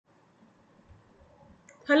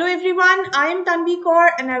Hello everyone, I am Tanvi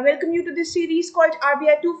and I welcome you to this series called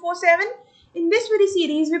RBI 247. In this very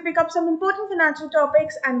series, we pick up some important financial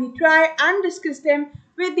topics and we try and discuss them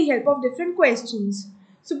with the help of different questions.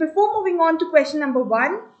 So before moving on to question number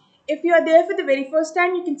 1, if you are there for the very first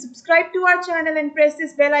time, you can subscribe to our channel and press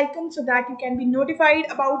this bell icon so that you can be notified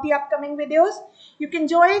about the upcoming videos. You can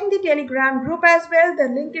join the Telegram group as well. The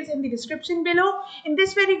link is in the description below. In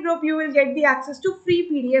this very group, you will get the access to free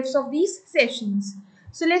PDFs of these sessions.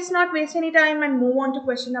 So let's not waste any time and move on to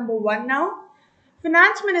question number 1 now.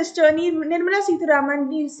 Finance Minister Nirmala Sitharaman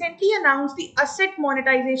recently announced the asset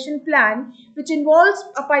monetization plan, which involves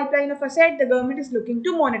a pipeline of asset the government is looking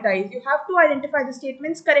to monetize. You have to identify the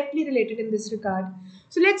statements correctly related in this regard.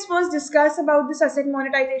 So let's first discuss about this asset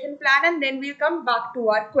monetization plan and then we'll come back to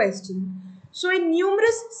our question. So in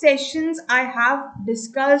numerous sessions, I have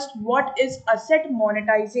discussed what is asset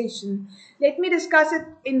monetization. Let me discuss it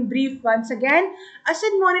in brief once again. Asset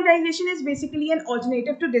monetization is basically an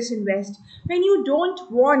alternative to disinvest. When you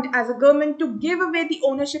don't want as a government to give away the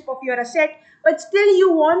ownership of your asset, but still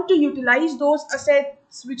you want to utilize those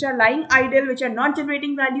assets which are lying idle, which are not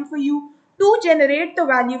generating value for you, to generate the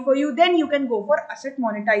value for you, then you can go for asset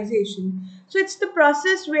monetization. So it's the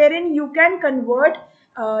process wherein you can convert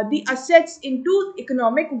the assets into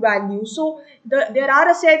economic value. So there are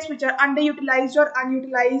assets which are underutilized or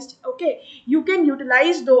unutilized. Okay, you can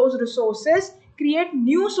utilize those resources, create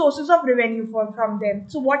new sources of revenue from them.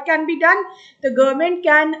 So what can be done? The government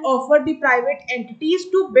can offer the private entities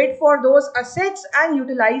to bid for those assets and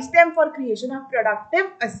utilize them for creation of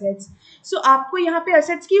productive assets. So आपको यहाँ पे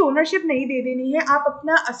assets की ownership नहीं दे देनी है, आप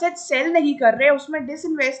अपना asset sell नहीं कर रहे, उसमें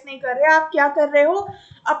disinvest नहीं कर रहे, आप क्या कर रहे हो?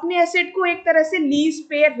 अपने asset को एक तरह से लीज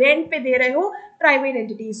पे रेंट पे दे रहे हो प्राइवेट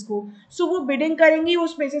एंटिटीज को. सो वो बिडिंग करेंगी,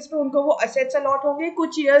 उस बेसिस पे उनको वो असेट्स अलॉट होंगे,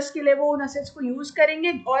 कुछ ईयर्स के लिए वो उन असेट्स को यूज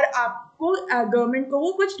करेंगे और आपको गवर्नमेंट को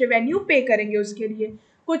वो कुछ रेवेन्यू पे करेंगे. उसके लिए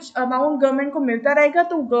कुछ अमाउंट गवर्नमेंट को मिलता रहेगा,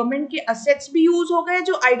 तो गवर्नमेंट के असेट्स भी यूज हो गए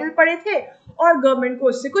जो आइडल पड़े थे और गवर्नमेंट को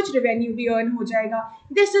उससे कुछ रेवेन्यू भी अर्न हो जाएगा.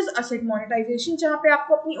 दिस इज असेट मोनेटाइजेशन, जहाँ पे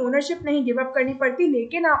आपको अपनी ओनरशिप नहीं गिव अप करनी पड़ती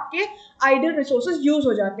लेकिन आपके आइडल रिसोर्सेज यूज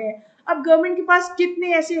हो जाते हैं. अब गवर्नमेंट के पास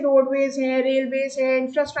कितने ऐसे रोडवेज हैं, रेलवेज हैं,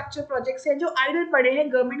 इंफ्रास्ट्रक्चर प्रोजेक्ट्स हैं जो आइडल पड़े हैं,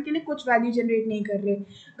 गवर्नमेंट के लिए कुछ वैल्यू जनरेट नहीं कर रहे.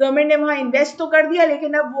 गवर्नमेंट ने वहाँ इन्वेस्ट तो कर दिया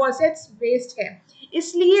लेकिन अब वो असेट्स वेस्ट है,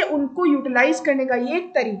 इसलिए उनको यूटिलाइज करने का ये एक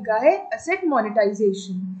तरीका है asset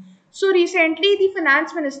monetization. So recently the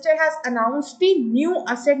finance minister has announced the new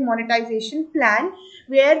asset monetization plan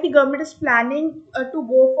where the government is planning to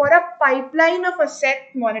go for a pipeline of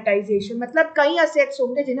asset monetization. मतलब कई assets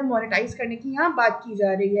होंगे जिन्हें monetize करने की यहाँ बात की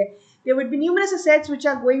जा रही है. There would be numerous assets which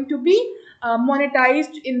are going to be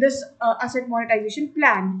monetized in this asset monetization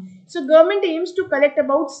plan. So government aims to collect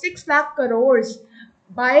about 6 lakh crores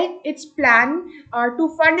by its plan to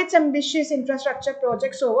fund its ambitious infrastructure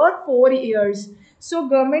projects over 4 years. So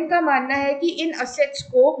government का मानना है कि इन assets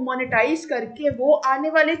को monetize करके वो आने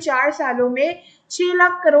वाले 4 सालों में 6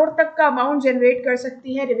 लाख करोड़ तक का अमाउंट जनरेट कर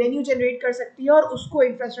सकती है, रेवेन्यू जनरेट कर सकती है और उसको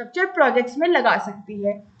इंफ्रास्ट्रक्चर प्रोजेक्ट्स में लगा सकती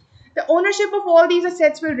है. The ownership of all these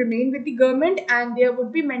assets will remain with the government and there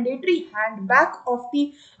would be mandatory hand back of the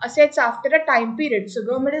assets after a time period. So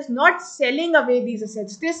government is not selling away these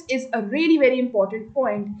assets. This is a really very important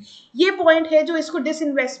point. ये point है जो इसको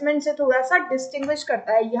disinvestment से थोड़ा सा distinguish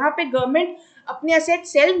करता है. यहाँ पे government अपने असेट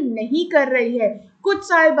सेल नहीं कर रही है. कुछ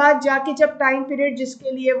साल बाद जाके जब टाइम पीरियड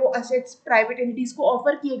जिसके लिए वो असेट्स प्राइवेट एंटिटीज को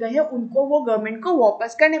ऑफर किए गए हैं उनको वो गवर्नमेंट को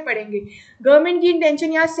वापस करने पड़ेंगे. गवर्नमेंट की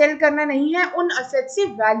इंटेंशन यहाँ सेल करना नहीं है, उन असेट से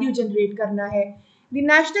वैल्यू जनरेट करना है. The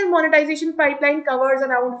national monetization pipeline covers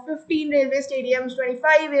around 15 railway stadiums,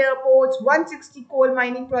 25 airports, 160 coal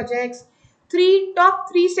mining projects. Top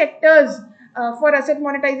three sectors for asset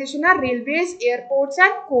monetization are railways, airports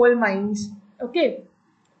and coal mines. Okay.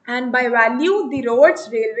 And by value the roads,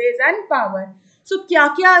 railways and power. So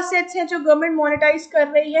क्या assets हैं जो government monetize कर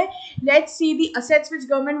रही है? Let's see the assets which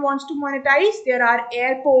government wants to monetize. There are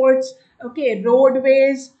airports, okay,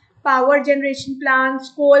 roadways, power generation plants,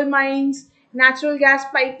 coal mines, natural gas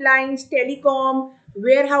pipelines, telecom,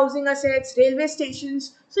 warehousing assets, railway stations.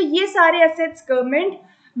 So ये सारे assets government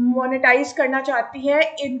monetize करना चाहती है.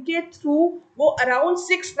 इनके through वो around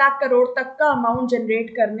 6 lakh crore तक का amount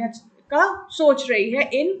generate करने का सोच रही है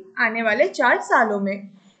इन आने वाले 4 सालों में.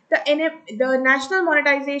 The national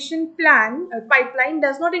monetization plan pipeline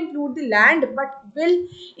does not include the land but will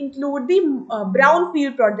include the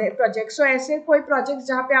brownfield projects. So ऐसे कोई projects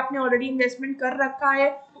जहाँ पे आपने already investment कर रखा है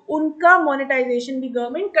उनका monetization भी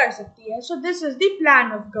government कर सकती है. So this is the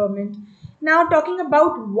plan of government. Now talking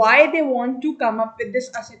about why they want to come up with this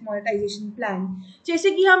asset monetization plan.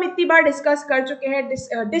 जैसे कि हम इतनी बार डिस्कस कर चुके हैं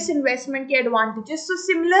डिसइन्वेस्टमेंट के एडवांटेजेस, so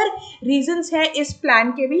similar reasons है इस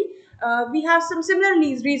प्लान के भी. We have some similar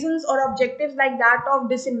reasons or objectives like that of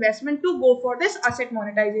disinvestment to go for this asset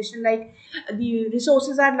monetization, like the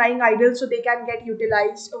resources are lying idle so they can get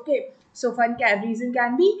utilized. Okay, so reason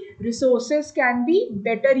can be resources can be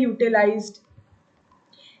better utilized.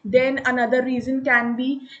 Then another reason can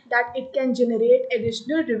be that it can generate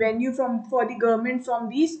additional revenue for the government from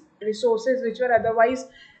these resources which were otherwise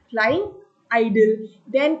lying idle.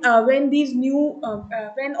 Then when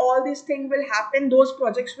all these things will happen, those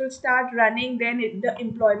projects will start running, then the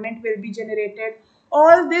employment will be generated.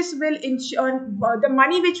 All this will ensure the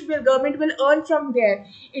money which government will earn from there,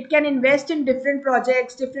 it can invest in different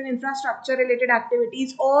projects, different infrastructure related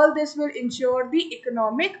activities. All this will ensure the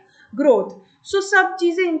economic growth. सो सब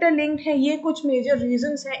चीजें interlinked है, ये कुछ major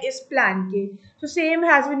reasons है इस plan के. So same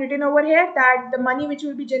has been written over here that the money which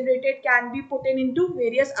will be generated can be put in into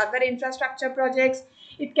various other infrastructure projects.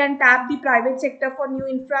 It can tap the private sector for new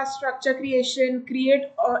infrastructure creation, create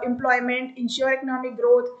employment, ensure economic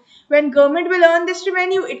growth. When government will earn this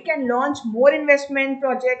revenue, it can launch more investment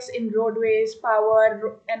projects in roadways, power,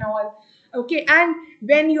 and all. Okay, and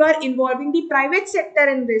when you are involving the private sector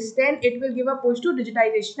in this, then it will give a push to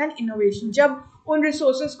digitization and innovation. जब उन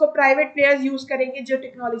resources को private players use करेंगे जो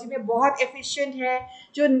technology में बहुत efficient है,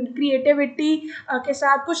 जो creativity के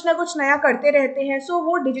साथ कुछ ना कुछ नया करते रहते हैं, सो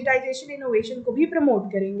वो डिजिटाइजेशन इनोवेशन को भी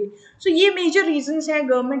प्रमोट करेंगे. सो ये मेजर रीजंस हैं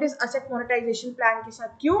गवर्नमेंट इस एसेट मोनेटाइजेशन प्लान के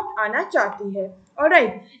साथ क्यों आना चाहती है.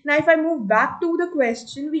 Alright, now if I move back to the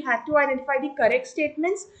question, we had to identify the correct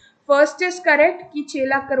statements. First is correct कि 6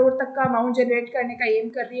 लाख करोड़ तक का अमाउंट जनरेट करने का एम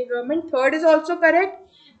कर रही है government. Third is also correct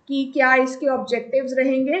कि क्या इसके ऑब्जेक्टिव्स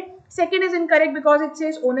रहेंगे. Second is incorrect because it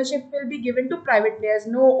says ownership will be given to private players.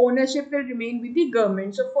 No, ownership will remain with the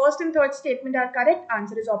government. So first and third statement are correct.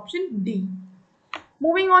 Answer is option D.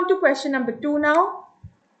 Moving on to question number 2 now.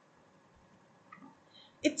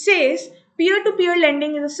 It says peer-to-peer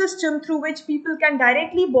lending is a system through which people can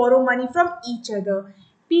directly borrow money from each other.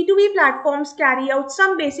 P2P platforms carry out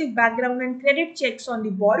some basic background and credit checks on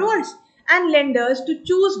the borrowers and lenders to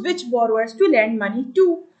choose which borrowers to lend money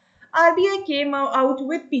to. RBI came out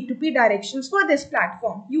with P2P directions for this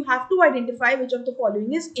platform. You have to identify which of the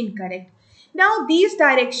following is incorrect. Now, these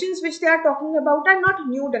directions which they are talking about are not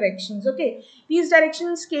new directions, okay? These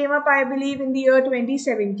directions came up, I believe, in the year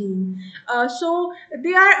 2017. So,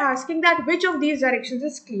 they are asking that which of these directions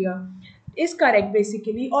is correct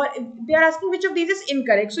basically, or they are asking which of these is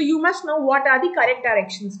incorrect. So, you must know what are the correct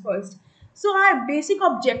directions first. So our basic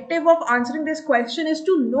objective of answering this question is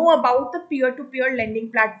to know about the peer-to-peer lending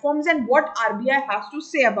platforms and what RBI has to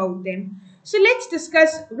say about them. So let's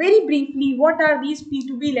discuss very briefly what are these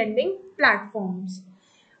P2P lending platforms.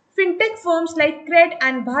 Fintech firms like Cred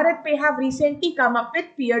and BharatPe have recently come up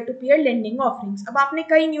with peer-to-peer lending offerings. अब आपने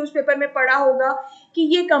कई newspaper में पढ़ा होगा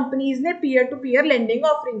कि ये companies ने peer-to-peer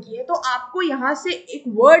lending offering की है, तो आपको यहाँ से एक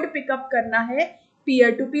वर्ड पिकअप करना है,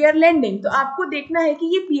 पीयर टू पीयर लेंडिंग. तो आपको देखना है कि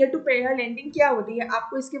ये पीयर टू पीयर लेंडिंग क्या होती है.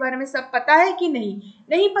 आपको इसके बारे में सब पता है कि नहीं,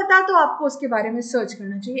 नहीं पता तो आपको उसके बारे में सर्च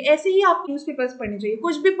करना चाहिए. ऐसे ही आप न्यूज़पेपर्स पढ़ने चाहिए,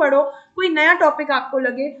 कुछ भी पढ़ो, कोई नया टॉपिक आपको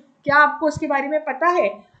लगे, क्या आपको उसके बारे में पता है.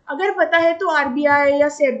 अगर पता है तो आरबीआई या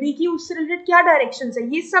सेबी की उससे रिलेटेड क्या डायरेक्शंस है,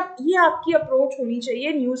 ये आपकी अप्रोच होनी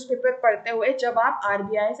चाहिए न्यूज़पेपर पढ़ते हुए जब आप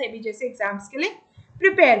आरबीआई सेबी जैसे एग्जाम्स के लिए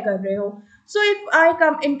प्रिपेयर कर रहे हो. So if I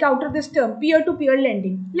encounter this term peer-to-peer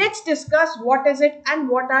lending, let's discuss what is it and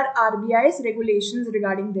what are RBI's regulations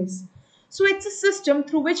regarding this. So it's a system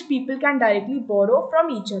through which people can directly borrow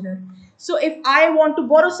from each other. So if I want to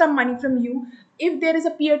borrow some money from you, if there is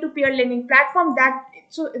a peer-to-peer lending platform,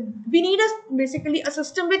 so we need basically a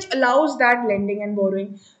system which allows that lending and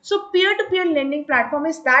borrowing. So peer-to-peer lending platform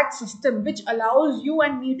is that system which allows you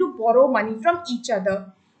and me to borrow money from each other.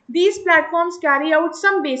 These platforms carry out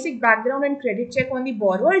some basic background and credit check on the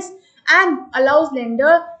borrowers and allows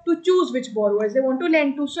lender to choose which borrowers they want to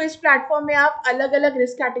lend to. So इस platform में आप अलग अलग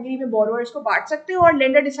risk category में borrowers को बांट सकते हो और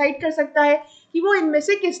lender decide कर सकता है कि वो इनमें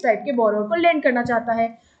से किस type के borrower को lend करना चाहता है.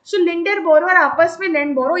 So lender borrower आपस में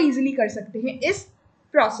lend borrow easily कर सकते हैं इस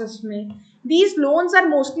process में. These loans are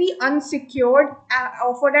mostly unsecured,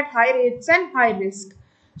 offered at high rates and high risk.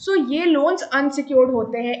 सो ये लोन्स अनसिक्योर्ड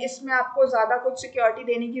होते हैं, इसमें आपको ज़्यादा कुछ सिक्योरिटी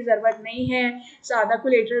देने की ज़रूरत नहीं है, ज़्यादा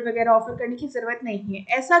कोलेटरल वगैरह ऑफर करने की ज़रूरत नहीं है.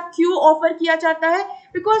 ऐसा क्यों ऑफर किया जाता है?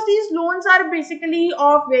 Because these loans are basically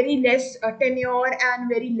of very less tenure and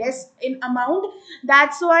very less in amount.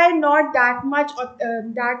 That's why not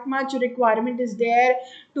that much requirement is there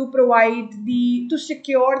to provide to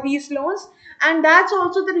secure these loans, and that's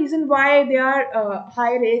also the reason why there are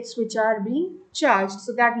high rates which are being charged,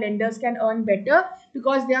 so that lenders can earn better,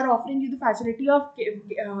 because they are offering you the facility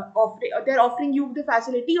they're offering you the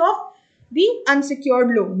facility of the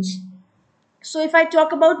unsecured loans. So if I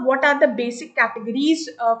talk about what are the basic categories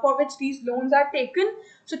for which these loans are taken,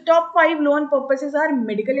 so top 5 loan purposes are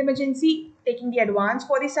medical emergency, taking the advance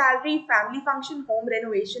for the salary, family function, home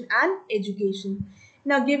renovation, and education.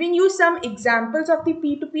 Now giving you some examples of the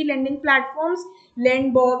P2P lending platforms: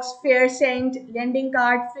 Lendbox, Fairsend, Lending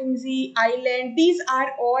Card, Finzi, Island. These are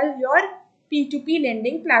all your P2P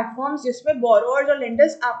lending platforms जिसमें borrowers और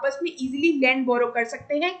lenders आपस में easily lend borrow कर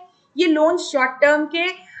सकते हैं. ये loans short term के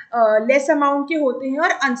less amount के होते हैं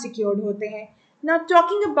और अनसिक्योर्ड होते हैं. Now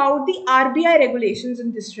talking about the RBI regulations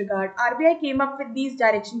in this regard, RBI came up with these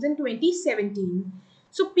directions in 2017.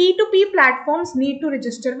 So P2P platforms need to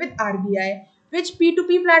register with RBI. Which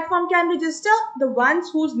P2P platform can register? The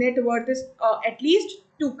ones whose net worth is at least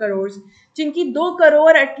 2 crores. जिनकी 2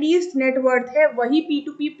 crore at least net worth है वही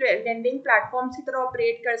P2P lending platforms की तरह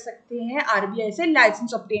operate कर सकते हैं RBI से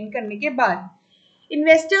licence obtain करने के बाद.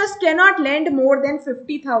 Investors cannot lend more than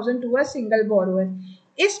 50,000 to a single borrower.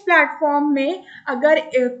 इस प्लेटफॉर्म में अगर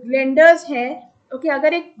लेंडर्स हैं, ओके,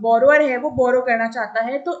 अगर एक बोरोअर है वो बोरो करना चाहता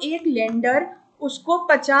है तो एक लेंडर उसको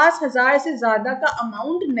 50,000 से ज्यादा का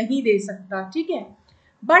अमाउंट नहीं दे सकता, ठीक है.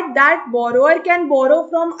 But that borrower can borrow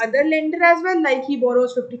from other lender as well, like he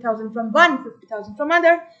borrows 50,000 from one, 50,000 from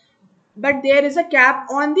other. But there is a cap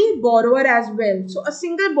on the borrower as well. So a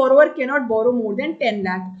single borrower cannot borrow more than 10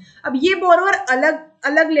 lakh. अब ये borrower अलग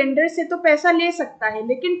अलग lender से तो पैसा ले सकता है,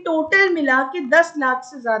 लेकिन टोटल मिला के 10 लाख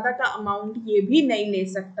से ज्यादा का अमाउंट ये भी नहीं ले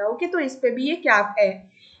सकता. ओके, तो इस पे भी ये कैप है.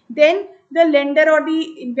 Then the lender or the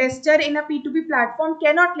investor in a P2P platform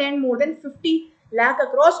cannot lend more than 50 lakh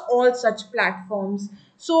across all such platforms.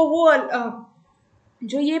 So वो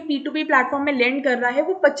जो ये P2P प्लेटफॉर्म में लेंड कर रहा है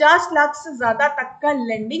वो 50 लाख से ज्यादा तक का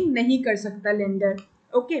लेंडिंग नहीं कर सकता लेंडर.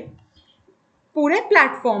 ओके, पूरे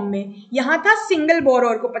प्लेटफॉर्म में. यहाँ था सिंगल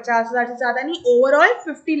बोरोअर को 50,000 से ज्यादा नहीं, ओवरऑल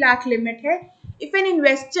 50 लाख लिमिट है. If an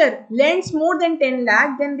investor lends more than 10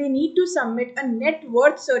 lakh, then they need to submit a net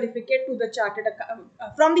worth certificate to the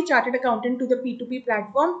from the chartered accountant to the P2P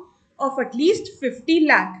platform of at least 50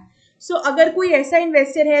 lakh. So अगर कोई ऐसा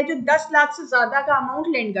investor है जो 10 लाख से ज्यादा का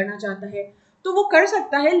amount land करना चाहता है तो वो कर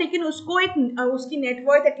सकता है, लेकिन उसको एक उसकी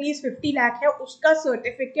नेटवर्थ एटलीस्ट 50 लाख है, उसका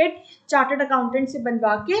सर्टिफिकेट चार्टर्ड अकाउंटेंट से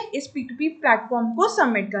बनवा के इस P2P प्लेटफॉर्म को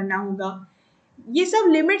सबमिट करना होगा. ये सब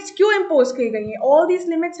लिमिट्स क्यों इम्पोज की गई हैं? All these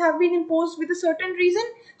limits have been imposed with a certain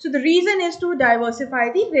reason. So the reason is to diversify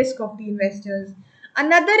the risk of the investors.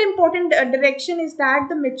 Another important direction is that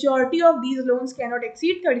the maturity of these loans cannot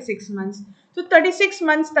exceed 36 months. So 36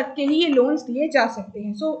 months तक के ही ये loans दिए जा सकते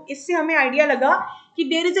हैं. So इससे हमें idea लगा कि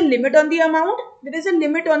there is a limit on the amount, there is a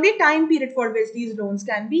limit on the time period for which these loans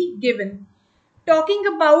can be given. Talking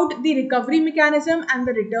about the recovery mechanism and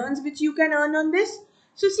the returns which you can earn on this.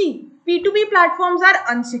 So see, P2P platforms are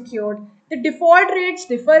unsecured. The default rates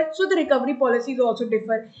differ, so the recovery policies also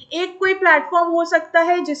differ. एक कोई platform हो सकता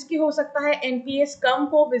है जिसकी हो सकता है NPS कम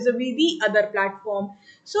हो vis-a-vis the other platform.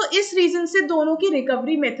 So इस रीजन से दोनों की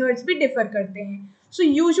रिकवरी मेथड्स भी डिफर करते हैं. So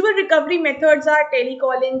usual recovery methods are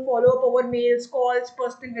telecalling, follow up over mails, calls,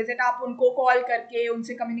 personal visit. आप उनको कॉल करके,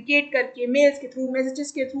 उनसे कम्युनिकेट करके, मेल्स के थ्रू,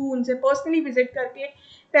 मैसेजेस के थ्रू, उनसे पर्सनली विजिट करके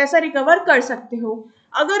पैसा रिकवर कर सकते हो.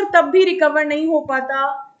 अगर तब भी रिकवर नहीं हो पाता,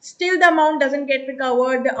 still the amount doesn't get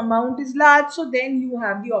recovered, the amount is large, so then you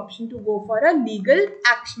have the option to go for a legal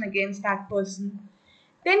action against that person.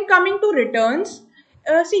 Then coming to returns,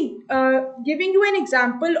 giving you an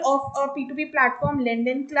example of a P2P platform,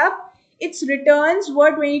 Lending Club, its returns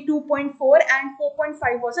were 22.4 and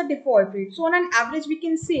 4.5 was a default rate. So on an average, we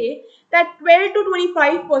can say that 12 to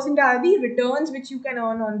 25% are the returns which you can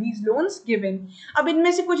earn on these loans given. अब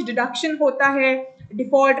इनमें से कुछ deduction होता है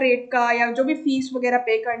default rate का या जो भी फीस वगैरह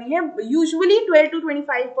पे करनी है, यूजुअली 12 to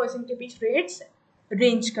 25% के बीच रेट्स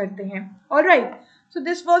रेंज करते हैं. Alright, so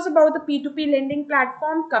this was about the P2P lending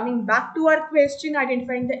platform. Coming back to our question,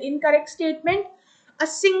 identifying the incorrect statement. A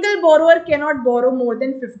single borrower cannot borrow more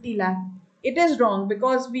than 50 lakh. It is wrong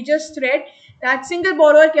because we just read that single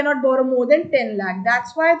borrower cannot borrow more than 10 lakh.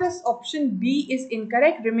 That's why this option B is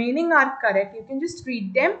incorrect. Remaining are correct. You can just read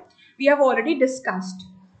them. We have already discussed.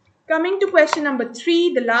 Coming to question number 3,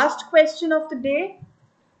 the last question of the day,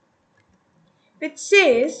 which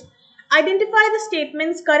says, identify the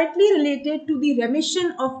statements correctly related to the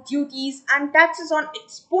remission of duties and taxes on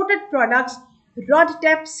exported products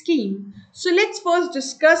RODTEP scheme. So let's first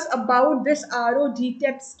discuss about this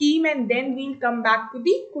RODTEP scheme and then we'll come back to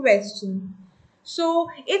the question. So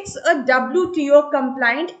it's a WTO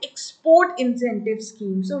compliant export incentive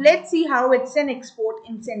scheme. So let's see how it's an export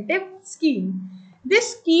incentive scheme.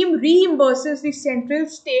 This scheme reimburses the central,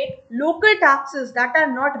 state, local taxes that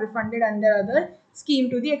are not refunded under other scheme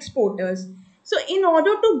to the exporters. So in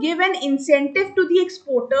order to give an incentive to the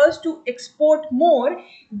exporters to export more,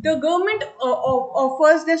 the government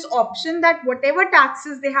offers this option that whatever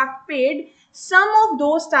taxes they have paid, some of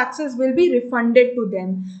those taxes will be refunded to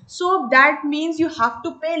them. So that means you have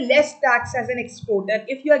to pay less tax as an exporter.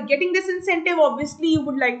 If you are getting this incentive, obviously you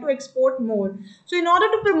would like to export more. So in order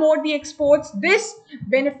to promote the exports, this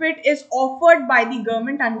benefit is offered by the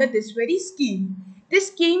government under this very scheme. This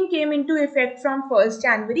scheme came into effect from 1st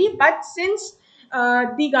January, but since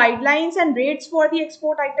the guidelines and rates for the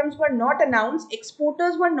export items were not announced,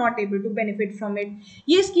 exporters were not able to benefit from it.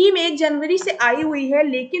 ये scheme 1 जनवरी से आई हुई है,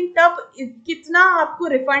 लेकिन तब कितना आपको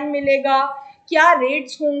refund मिलेगा, क्या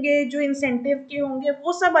रेट्स होंगे जो इंसेंटिव के होंगे,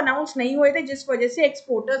 वो सब अनाउंस नहीं हुए थे, जिस वजह से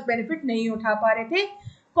एक्सपोर्टर्स बेनिफिट नहीं उठा पा रहे थे.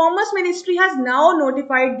 Commerce ministry has now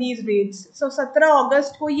notified these rates. सो 17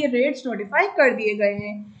 अगस्त को ये रेट्स नोटिफाई कर दिए गए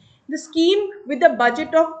हैं. The scheme with a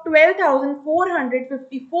budget of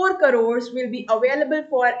 12,454 crores will be available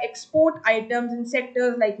for export items in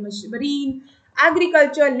sectors like marine,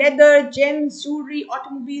 agriculture, leather, gems, jewelry,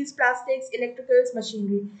 automobiles, plastics, electricals,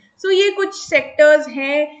 machinery. So ये कुछ sectors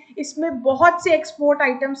हैं, इसमें बहुत से export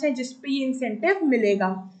items हैं जिस पे ये incentive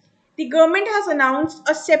मिलेगा. The government has announced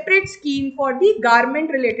a separate scheme for the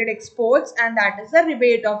garment related exports, and that is the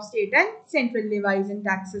rebate of state and central levies and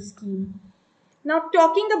taxes scheme. Now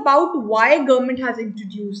talking about why government has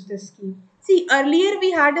introduced this scheme. See, earlier we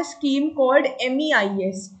had a scheme called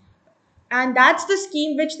MEIS, and that's the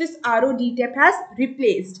scheme which this RODTEP has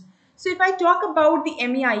replaced. So if I talk about the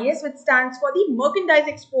MEIS, which stands for the Merchandise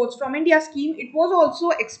Exports from India scheme, it was also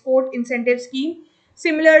export incentive scheme.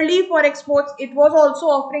 Similarly, for exports, it was also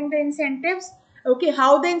offering the incentives. Okay,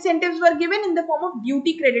 how the incentives were given? In the form of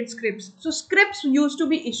duty credit scrips. So scrips used to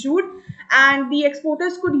be issued, and the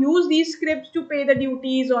exporters could use these scrips to pay the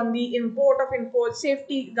duties on the import of imports,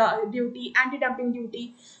 safety duty, anti-dumping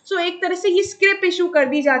duty. So एक तरह से ये script issue कर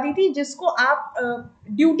दी जाती थी जिसको आप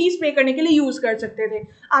duties पे करने के लिए यूज कर सकते थे.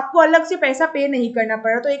 आपको अलग से पैसा पे नहीं करना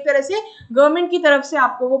पड़ा. तो एक तरह से गवर्नमेंट की तरफ से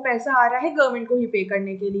आपको वो पैसा आ रहा है गवर्नमेंट को ही पे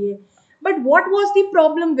करने के लिए. But what was the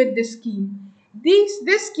problem with this scheme?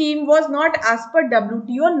 This scheme was not as per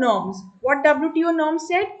WTO norms. What WTO norms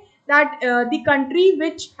said? That the country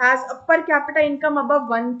which has a per capita income above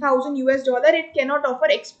 1,000 US dollar, it cannot offer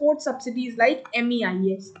export subsidies like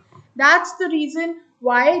MEIS. That's the reason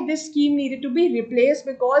why this scheme needed to be replaced,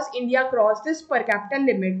 because India crossed this per capita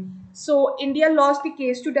limit. So India lost the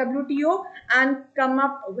case to WTO and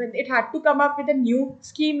it had to come up with a new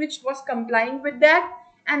scheme which was complying with that,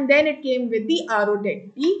 and then it came with the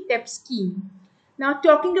RODTEP scheme. Now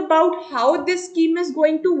talking about how this scheme is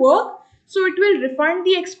going to work. So it will refund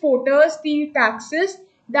the exporters the taxes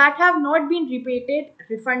that have not been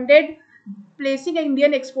refunded, placing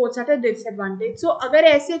Indian exports at a disadvantage. So अगर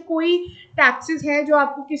ऐसे कोई taxes हैं जो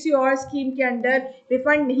आपको किसी और scheme के अंदर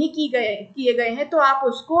refund नहीं किए गए हैं, तो आप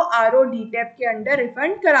उसको RODTEP के अंदर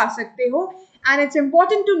refund करा सकते हो. And it's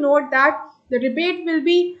important to note that the rebate will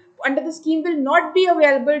be under the scheme will not be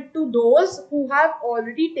available to those who have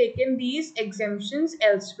already taken these exemptions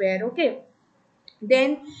elsewhere. Okay.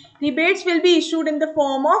 Then rebates will be issued in the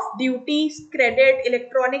form of duties, credit,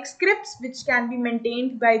 electronic scripts, which can be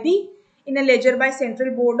maintained by in a ledger by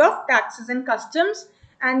Central Board of Taxes and Customs,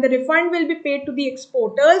 and the refund will be paid to the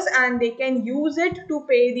exporters, and they can use it to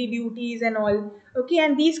pay the duties and all. Okay,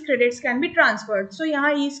 and these credits can be transferred. So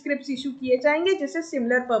यहाँ ये scripts issue किए जाएंगे जिसे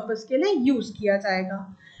similar purpose के लिए use किया जाएगा.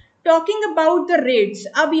 Talking about the rates,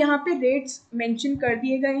 अब यहाँ पे rates mention कर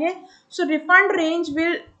दिए गए हैं. So refund range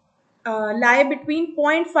will lie between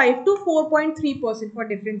 0.5 to 4.3% for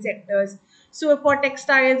different sectors. So for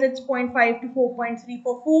textiles, it's 0.5 to 4.3.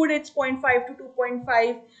 For food, it's 0.5 to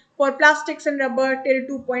 2.5. For plastics and rubber,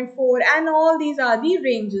 till 2.4. And all these are the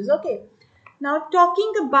ranges. Okay. Now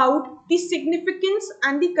talking about the significance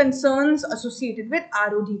and the concerns associated with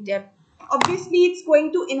RODTEP. Obviously, it's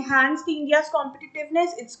going to enhance the India's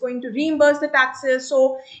competitiveness. It's going to reimburse the taxes,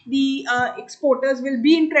 so the exporters will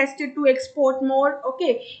be interested to export more.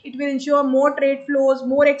 Okay, it will ensure more trade flows,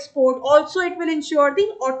 more export. Also, it will ensure the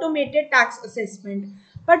automated tax assessment.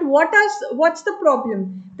 But what's the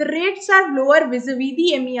problem? The rates are lower vis-a-vis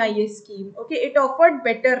the MEIS scheme. Okay, it offered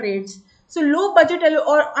better rates. So low budget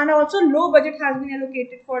and also low budget has been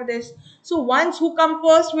allocated for this. So ones who come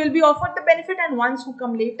first will be offered the benefit, and ones who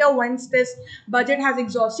come later, once this budget has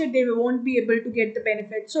exhausted, they won't be able to get the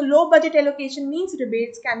benefit. So low budget allocation means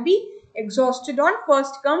rebates can be exhausted on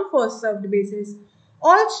first come first served basis.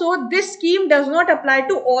 Also, this scheme does not apply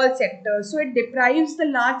to all sectors, so it deprives the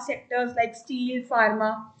large sectors like steel,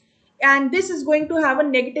 pharma, and this is going to have a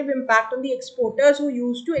negative impact on the exporters who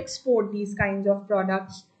used to export these kinds of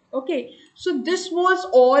products. Okay, so this was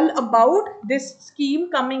all about this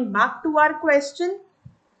scheme. Coming back to our question,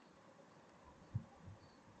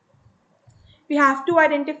 we have to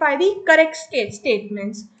identify the correct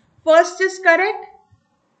statements. First is correct.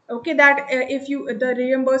 Okay, that if you the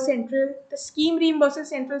reimburse central, the scheme reimburses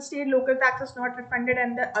central, state, local taxes not refunded,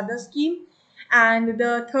 and the other scheme. And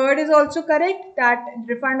the third is also correct, that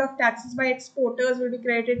refund of taxes by exporters will be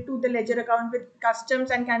credited to the ledger account with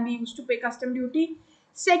customs and can be used to pay custom duty.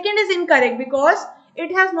 Second is incorrect because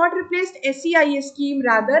it has not replaced SEIS scheme,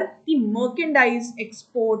 rather the merchandise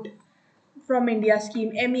export from India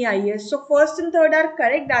scheme, MEIS. So first and third are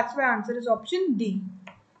correct. That's why answer is option D.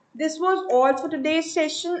 This was all for today's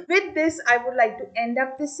session. With this, I would like to end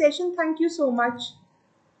up this session. Thank you so much.